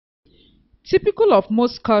Typical of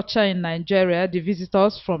most culture in Nigeria, the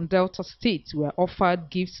visitors from Delta State were offered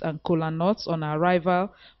gifts and kola nuts on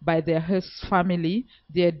arrival by their host family,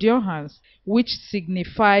 the Ediohans, which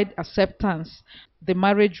signified acceptance. The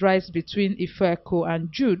marriage rites between Ifueko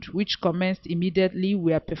and Jude, which commenced immediately,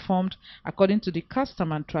 were performed according to the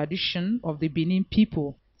custom and tradition of the Benin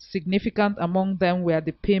people. Significant among them were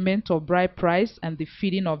the payment of bride price and the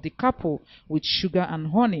feeding of the couple with sugar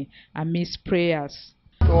and honey amidst prayers.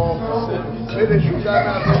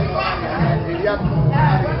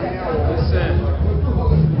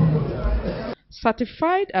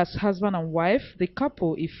 Certified as husband and wife, the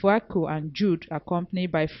couple Ifueko and Jude,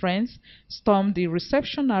 accompanied by friends, stormed the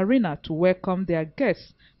reception arena to welcome their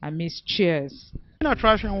guests amidst cheers. The main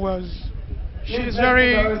attraction was she's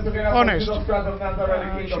very honest,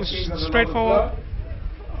 she's straightforward,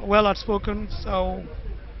 well outspoken, so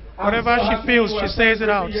whatever she feels, she says it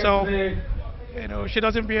out. So, you know, she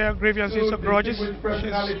doesn't bear grievances or grudges.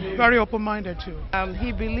 She's very open-minded too.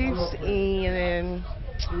 He believes in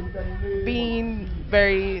being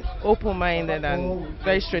very open-minded and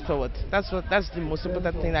very straightforward. That's the most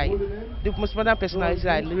important thing. The most important personality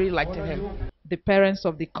I really liked in him. The parents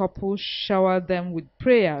of the couple showered them with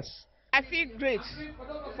prayers. I feel great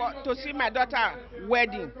to see my daughter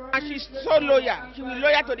wedding, and she's so loyal. She will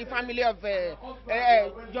loyal to the family of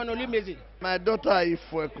John Olimezi. My daughter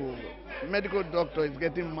Ifueko, medical doctor, is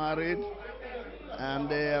getting married,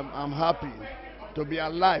 and I'm happy to be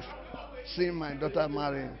alive seeing my daughter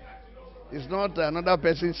marrying. It's not another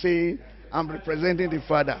person saying I'm representing the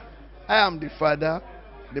father. I am the father,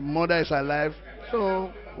 the mother is alive,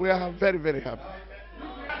 so we are very, very happy.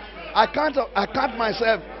 I count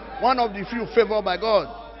myself one of the few favored by God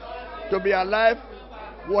to be alive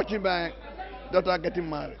watching my daughter getting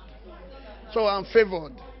married. So I'm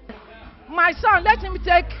favored. My son, let him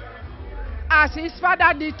take as his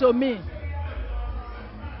father did to me.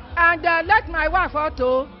 And let my wife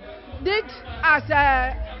also did as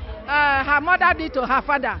her mother did to her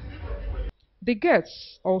father. The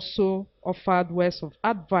guests also offered words of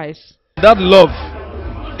advice. That love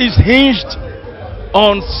is hinged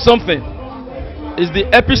on something. Is the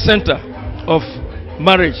epicenter of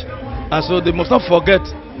marriage, and so they must not forget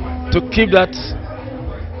to keep that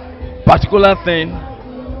particular thing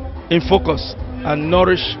in focus and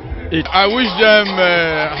nourish it. I wish them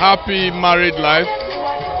happy married life,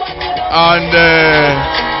 and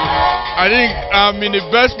I think I'm in the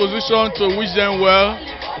best position to wish them well,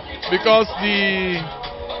 because the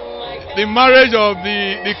marriage of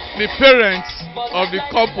the parents of the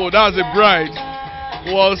couple, that's the bride,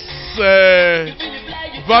 was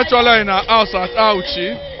virtually in our house at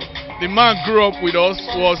Auchi. The man grew up with us,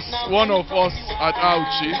 was one of us at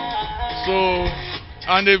Auchi. So,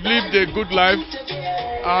 and they've lived a good life,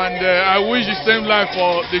 and I wish the same life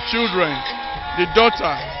for the children, the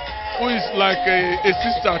daughter, who is like a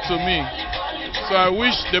sister to me. So I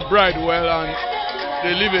wish the bride well, and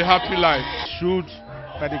they live a happy life. Should,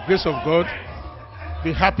 by the grace of God,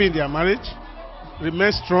 be happy in their marriage,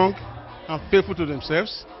 remain strong and faithful to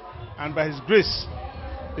themselves, and by His grace,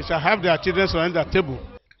 they shall have their children around their table.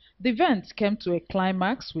 The event came to a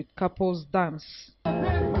climax with couples dance.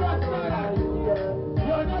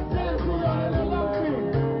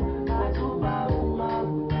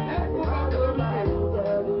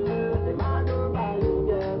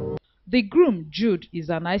 The groom, Jude, is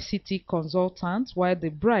an ICT consultant, while the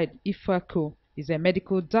bride, Ifueko, is a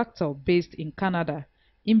medical doctor based in Canada.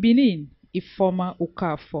 In Benin, Ifeoma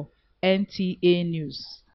Okafor, NTA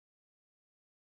News.